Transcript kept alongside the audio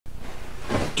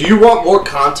Do you want more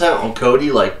content on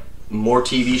Kodi, like more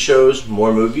TV shows,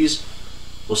 more movies?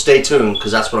 Well, stay tuned,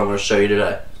 because that's what I'm going to show you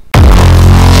today.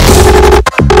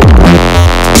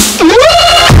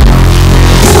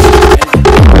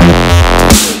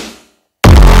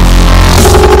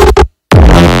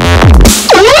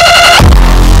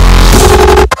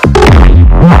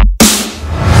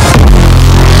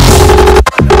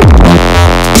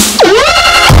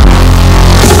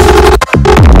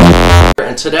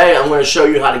 And today I'm going to show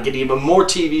you how to get even more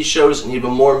TV shows and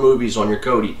even more movies on your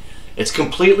Kodi. It's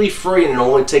completely free and it'll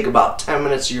only take about 10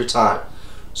 minutes of your time.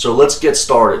 So let's get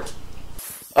started.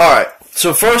 Alright,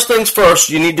 so first things first,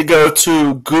 you need to go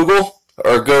to Google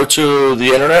or go to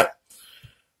the internet.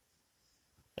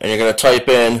 And you're going to type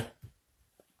in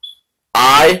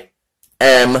IMDB.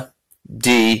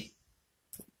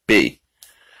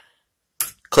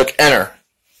 Click enter.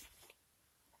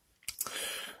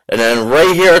 And then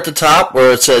right here at the top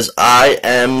where it says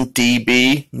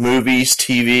IMDB, movies,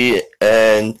 TV,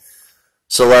 and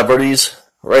celebrities,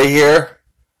 right here,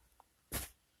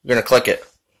 you're going to click it.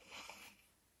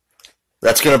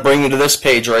 That's going to bring you to this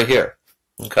page right here.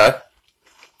 Okay?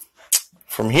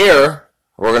 From here,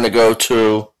 we're going to go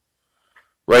to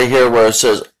right here where it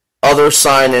says other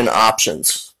sign-in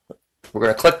options. We're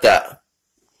going to click that.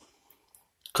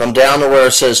 Come down to where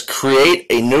it says create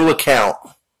a new account.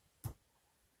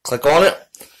 Click on it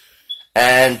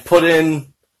and put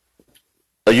in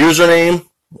a username.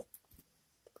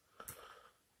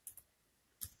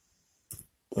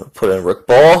 Put in Rick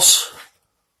Boss.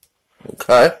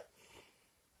 Okay.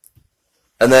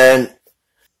 And then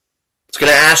it's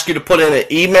going to ask you to put in an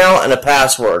email and a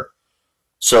password.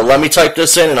 So let me type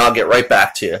this in and I'll get right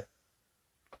back to you.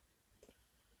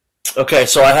 Okay,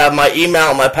 so I have my email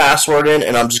and my password in,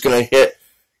 and I'm just going to hit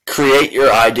create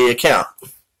your ID account.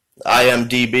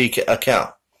 IMDB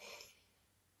account.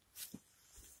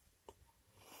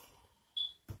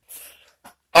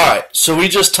 Alright, so we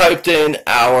just typed in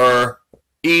our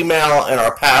email and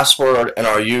our password and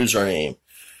our username.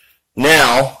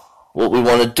 Now, what we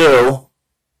want to do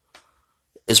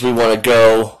is we want to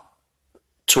go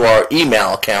to our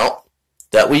email account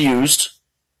that we used.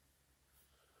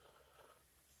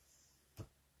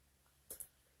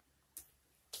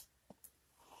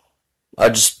 I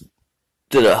just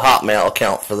did a Hotmail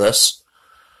account for this.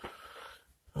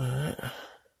 Alright.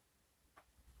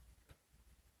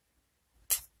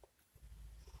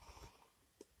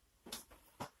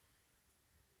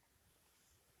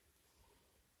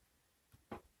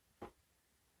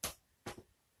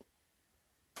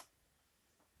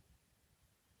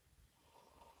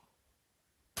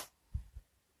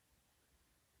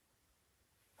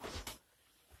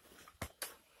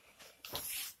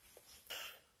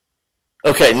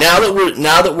 Okay, now that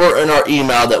we're in our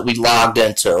email that we logged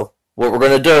into, what we're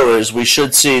going to do is we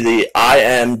should see the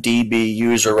IMDB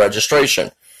user registration.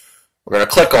 We're going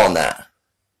to click on that.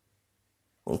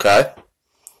 Okay?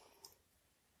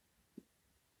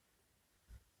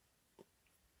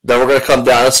 Then we're going to come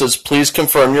down. It says, please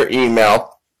confirm your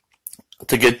email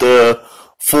to get the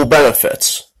full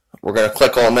benefits. We're going to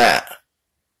click on that.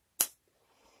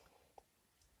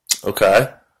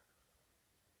 Okay?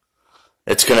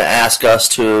 It's going to ask us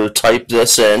to type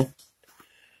this in.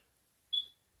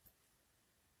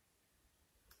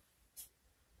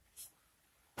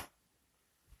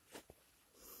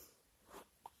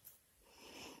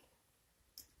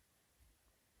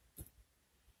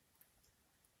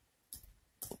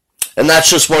 And that's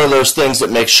just one of those things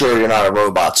that makes sure you're not a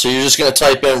robot. So you're just going to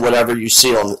type in whatever you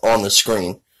see on the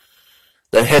screen.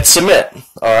 Then hit submit.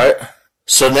 Alright?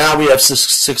 So now we have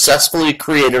successfully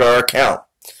created our account.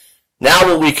 Now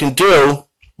what we can do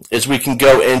is we can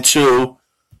go into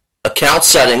account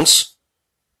settings,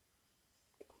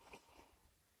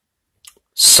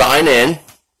 sign in,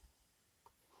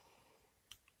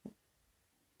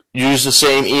 use the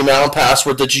same email and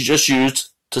password that you just used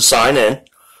to sign in,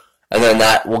 and then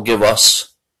that will give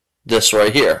us this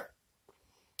right here.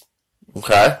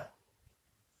 Okay?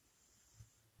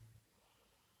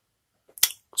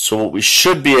 So what we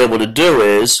should be able to do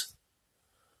is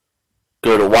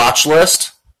go to watch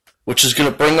list, which is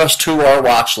going to bring us to our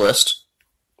watch list.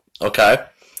 Okay.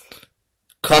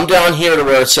 Come down here to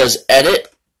where it says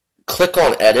edit. Click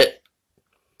on edit.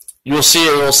 You'll see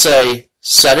it will say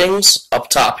settings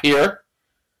up top here.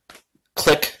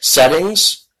 Click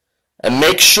settings and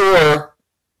make sure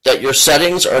that your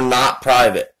settings are not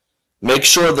private. Make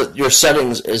sure that your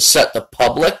settings is set to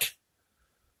public.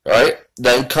 Right?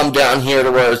 Then come down here to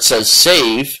where it says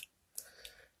save,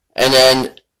 and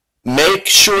then make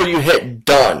sure you hit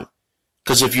done,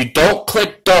 because if you don't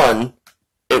click done,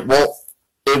 it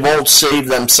it won't save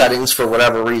them settings for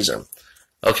whatever reason.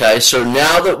 Okay, so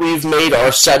now that we've made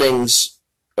our settings,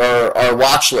 or our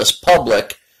watch list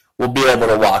public, we'll be able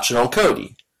to watch it on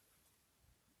Kodi.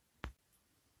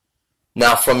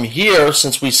 Now from here,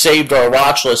 since we saved our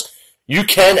watch list, you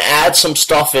can add some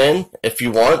stuff in if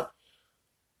you want.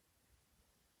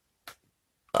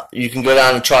 You can go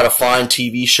down and try to find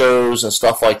TV shows and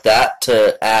stuff like that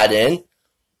to add in.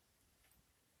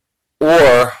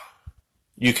 Or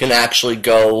you can actually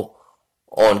go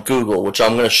on Google, which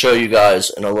I'm going to show you guys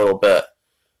in a little bit.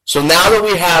 So now that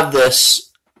we have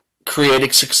this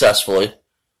created successfully,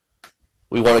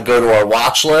 we want to go to our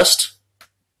watch list.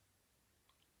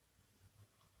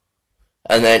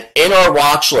 And then in our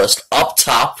watch list, up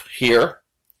top here,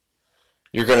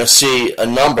 you're going to see a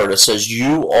number that says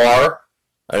UR,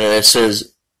 and then it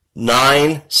says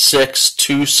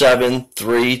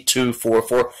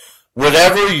 96273244.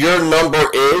 Whatever your number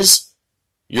is,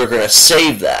 you're going to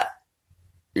save that.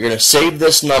 You're going to save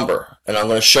this number, and I'm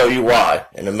going to show you why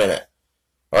in a minute.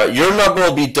 All right, your number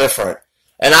will be different.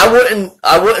 And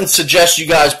I wouldn't suggest you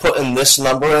guys putting this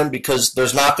number in because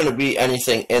there's not going to be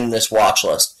anything in this watch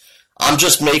list. I'm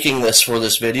just making this for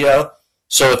this video.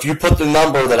 So if you put the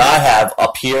number that I have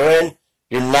up here in,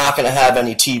 you're not going to have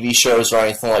any TV shows or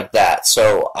anything like that.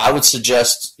 So I would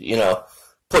suggest,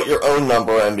 put your own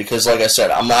number in because, like I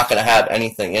said, I'm not going to have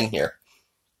anything in here.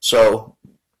 So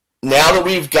now that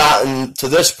we've gotten to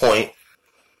this point,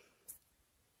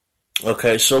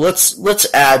 okay, so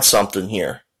let's add something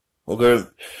here. You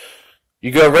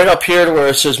go right up here to where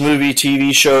it says movie,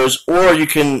 TV shows, or you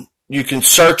can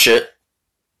search it.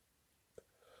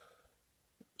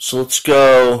 So let's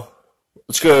go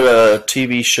to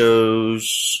TV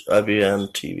shows,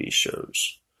 IBM TV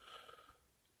shows.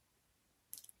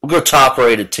 We'll go top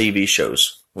rated TV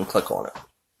shows and click on it.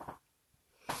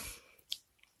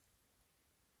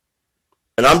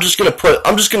 And I'm just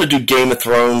gonna do Game of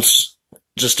Thrones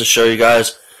just to show you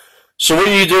guys. So what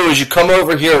you do is you come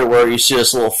over here to where you see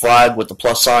this little flag with the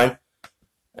plus sign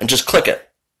and just click it.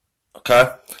 Okay?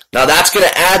 Now that's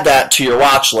gonna add that to your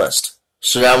watch list.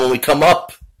 So now when we come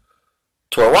up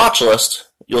to our watch list,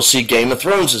 you'll see Game of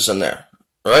Thrones is in there,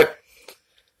 right?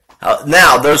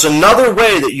 Now, there's another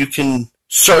way that you can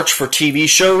search for TV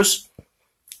shows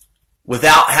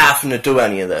without having to do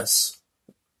any of this.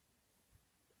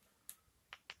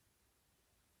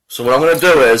 So what I'm going to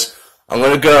do is, I'm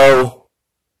just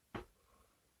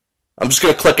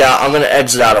going to click out, I'm going to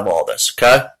exit out of all this,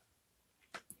 okay?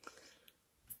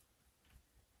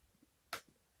 I'm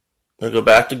going to go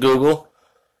back to Google,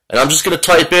 and I'm just going to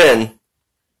type in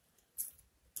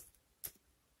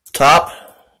top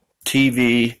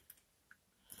TV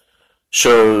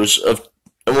shows of,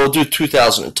 and we'll do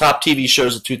 2000, top TV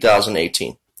shows of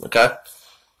 2018, okay?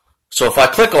 So if I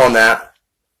click on that,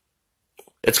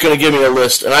 it's going to give me a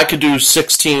list, and I could do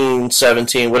 16,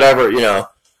 17, whatever, you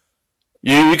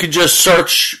could just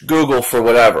search Google for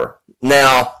whatever.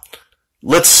 Now,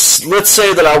 let's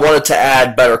say that I wanted to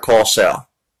add Better Call Saul,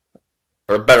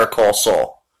 or Better Call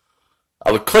Saul.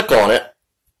 I would click on it,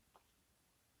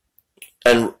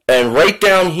 and right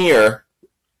down here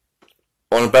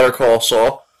on Better Call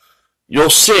Saul,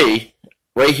 you'll see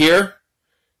right here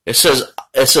it says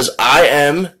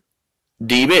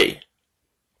IMDB,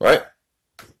 right?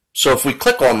 So if we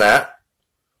click on that,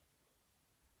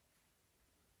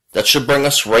 that should bring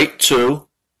us right to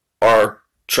our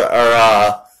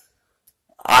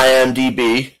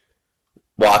IMDB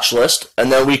watch list,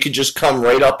 and then we could just come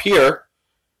right up here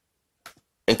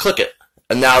and click it.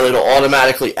 And now it'll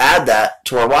automatically add that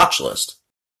to our watch list.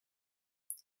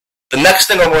 The next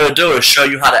thing I'm going to do is show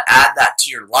you how to add that to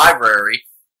your library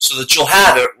so that you'll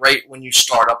have it right when you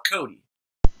start up Kodi.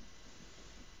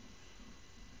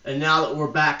 And now that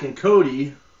we're back in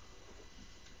Kodi,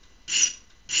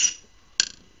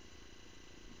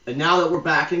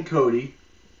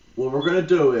 what we're going to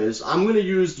do is, I'm going to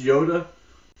use Yoda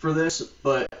for this,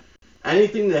 but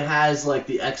anything that has like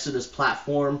the Exodus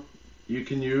platform you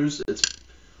can use.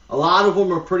 A lot of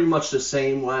them are pretty much the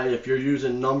same way. If you're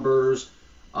using Numbers,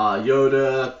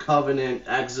 Yoda, Covenant,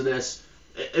 Exodus,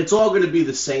 it's all going to be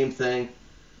the same thing.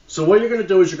 So what you're going to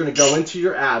do is you're going to go into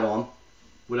your add-on,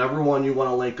 whatever one you want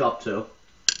to link up to.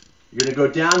 You're going to go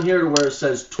down here to where it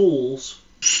says Tools.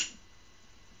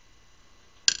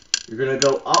 You're going to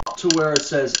go up to where it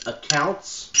says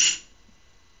Accounts.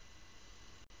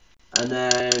 And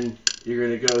then you're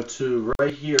going to go to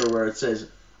right here where it says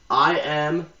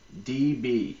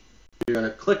IMDB. You're going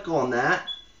to click on that.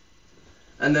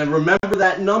 And then remember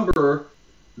that number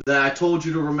that I told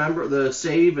you to remember, the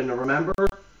save and to remember.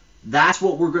 That's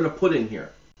what we're going to put in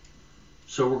here.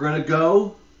 So we're going to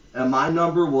go, and my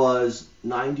number was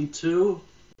 92.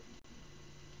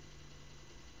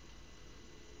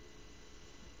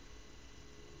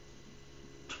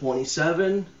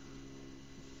 27.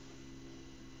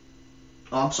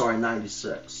 Oh, I'm sorry,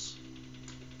 96.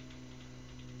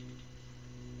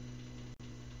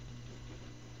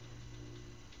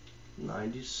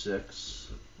 96.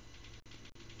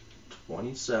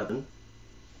 27.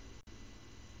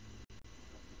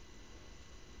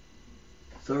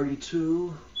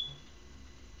 32.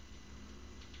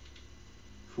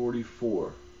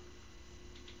 44.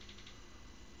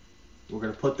 We're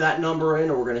going to put that number in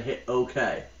and we're going to hit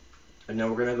OK. And then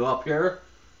we're going to go up here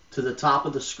to the top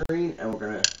of the screen and we're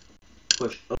going to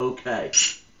push OK.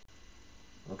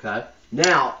 Okay.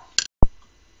 Now,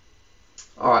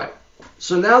 alright.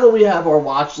 So now that we have our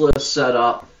watch list set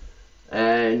up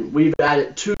and we've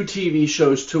added 2 TV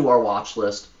shows to our watch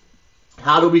list,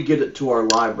 how do we get it to our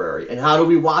library? And how do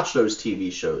we watch those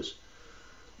TV shows?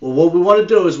 Well, what we want to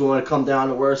do is we want to come down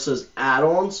to where it says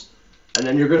add-ons, and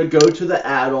then you're going to go to the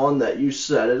add-on that you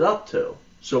set it up to.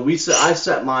 So I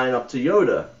set mine up to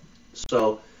Yoda.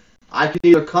 So I can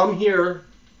either come here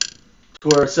to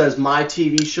where it says My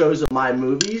TV Shows and My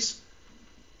Movies,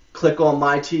 click on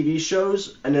My TV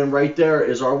Shows, and then right there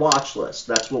is our watch list.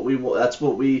 That's what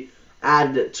we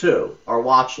added it to, our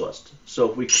watch list. So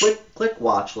if we click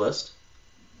watch list,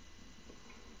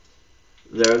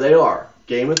 there they are.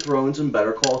 Game of Thrones and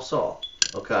Better Call Saul.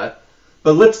 Okay?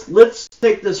 But let's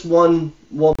take this one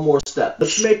more step.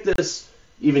 Let's make this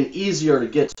even easier to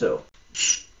get to.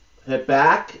 Hit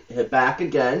back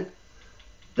again,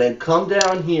 then come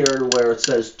down here to where it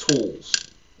says Tools.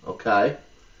 Okay?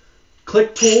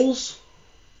 Click Tools.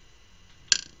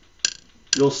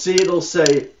 You'll see it'll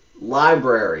say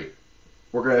Library.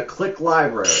 We're going to click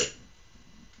Library.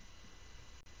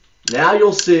 Now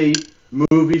you'll see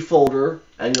Movie folder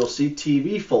and you'll see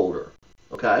TV folder.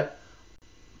 Okay?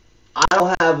 I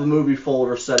don't have a movie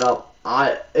folder set up.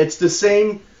 It's the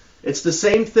same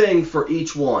thing for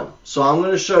each one. So I'm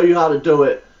going to show you how to do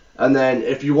it, and then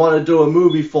if you want to do a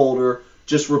movie folder,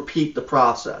 just repeat the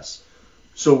process.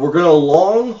 So we're going to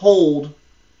long hold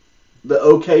the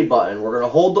OK button. We're going to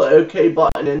hold the OK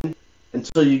button in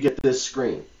until you get this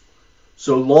screen.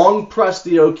 So long press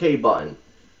the OK button.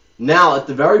 Now at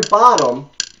the very bottom,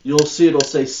 you'll see it'll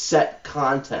say Set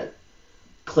Content.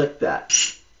 Click that.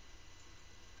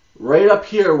 Right up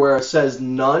here where it says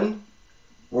None,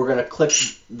 we're going to click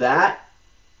that.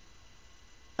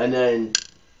 And then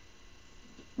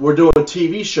we're doing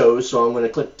TV shows, so I'm going to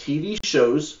click TV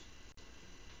shows.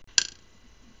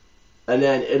 And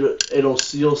then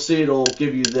you'll see it'll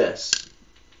give you this.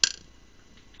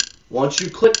 Once you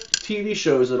click TV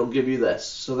shows, it'll give you this.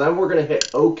 So then we're going to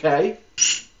hit OK.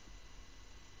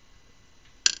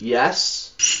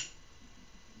 Yes.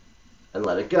 And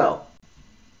let it go.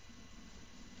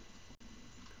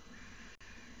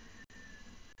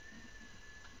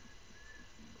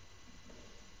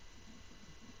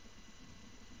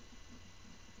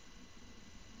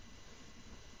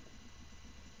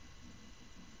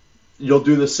 You'll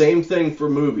do the same thing for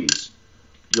movies.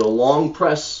 You'll long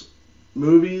press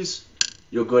movies.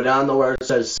 You'll go down to where it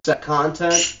says Set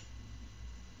Content,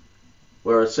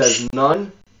 where it says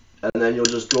None, and then you'll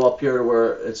just go up here to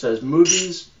where it says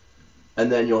Movies,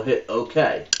 and then you'll hit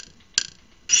OK.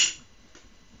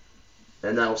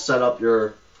 And that'll set up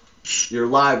your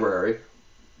library.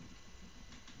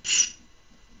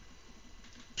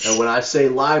 And when I say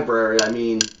library, I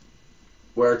mean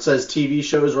where it says TV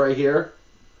shows right here.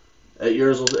 At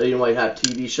yours, you might have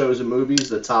TV shows and movies,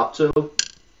 the top 2.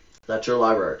 That's your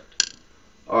library.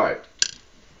 Alright.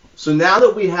 So now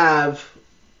that we have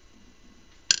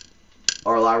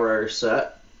our library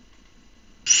set,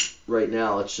 right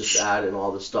now let's just add in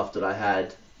all the stuff that I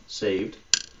had saved.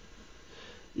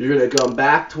 You're going to come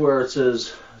back to where it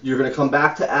says, you're going to come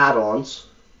back to add-ons.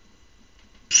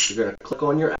 You're going to click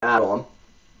on your add-on.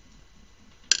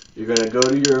 You're going to go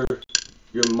to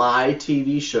your My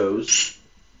TV Shows,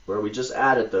 where we just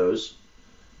added those.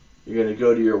 You're going to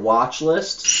go to your watch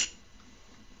list,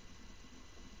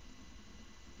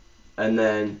 and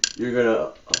then you're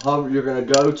going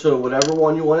to go to whatever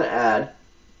one you want to add.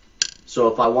 So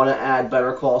if I want to add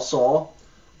Better Call Saul,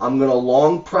 I'm going to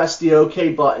long press the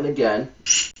OK button again.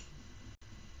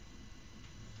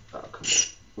 Oh, come on.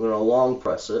 I'm going to long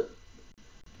press it,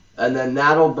 and then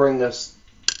that'll bring us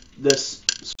this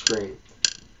screen.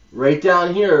 Right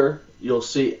down here, you'll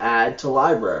see Add to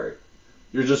Library.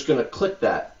 You're just going to click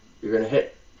that. You're going to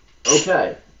hit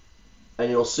OK.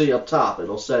 And you'll see up top,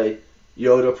 it'll say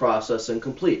Yoda processing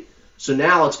complete. So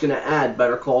now it's going to add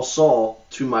Better Call Saul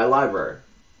to my library.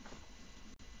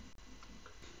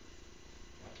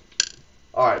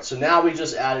 Alright, so now we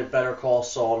just added Better Call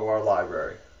Saul to our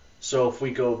library. So if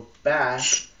we go back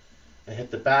and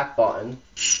hit the back button,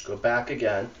 go back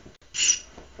again,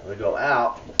 and we go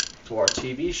out to our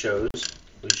TV shows,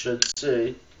 we should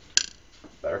see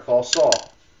Better Call Saul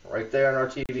right there in our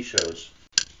TV shows.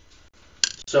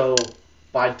 So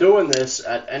by doing this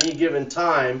at any given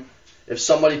time, if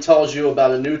somebody tells you about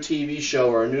a new TV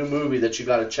show or a new movie that you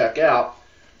got to check out,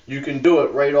 you can do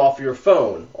it right off your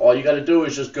phone. All you got to do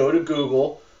is just go to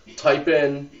Google, type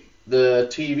in the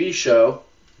TV show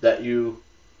that you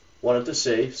wanted to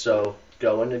see. So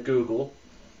go into Google,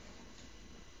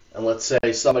 and let's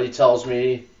say somebody tells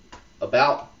me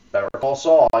about Better Call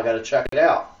Saul. I got to check it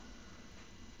out.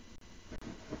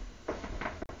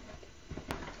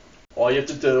 All you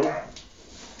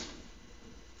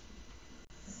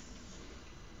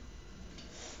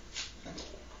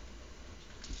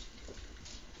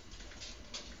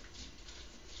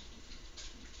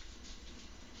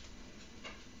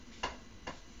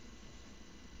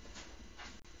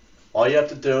have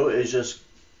to do is just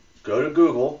go to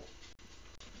Google,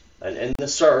 and in the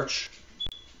search,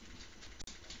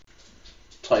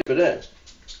 type it in.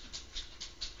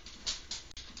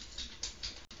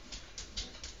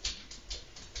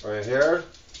 Right here,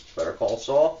 Better Call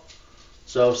Saul.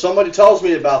 So if somebody tells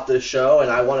me about this show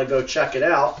and I want to go check it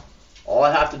out, all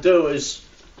I have to do is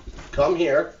come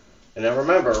here, and then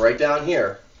remember, right down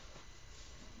here,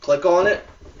 click on it,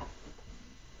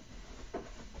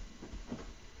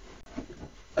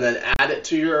 and then add it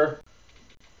to your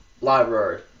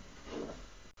library.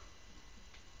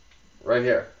 Right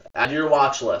here. Add to your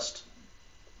watch list.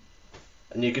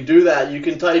 And you can do that. You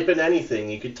can type in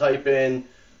anything. You can type in,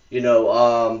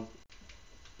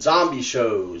 zombie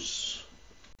shows.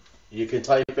 You can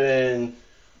type in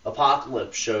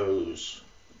apocalypse shows.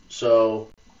 So,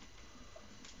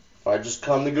 if I just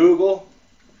come to Google,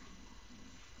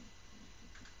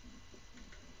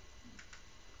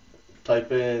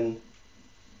 type in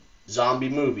zombie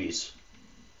movies,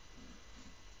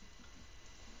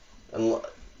 and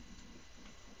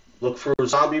look for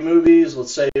zombie movies.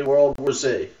 Let's say World War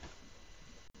Z.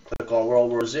 Click on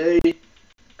World War Z,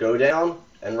 go down,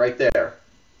 and right there,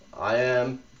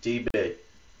 IMDB.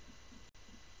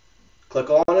 Click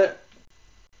on it,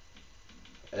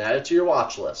 and add it to your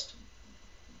watch list.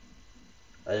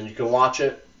 And you can watch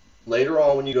it later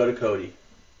on when you go to Kodi.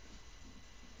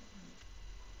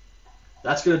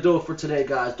 That's going to do it for today,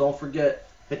 guys. Don't forget,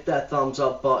 hit that thumbs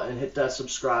up button, hit that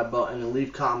subscribe button, and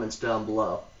leave comments down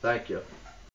below. Thank you.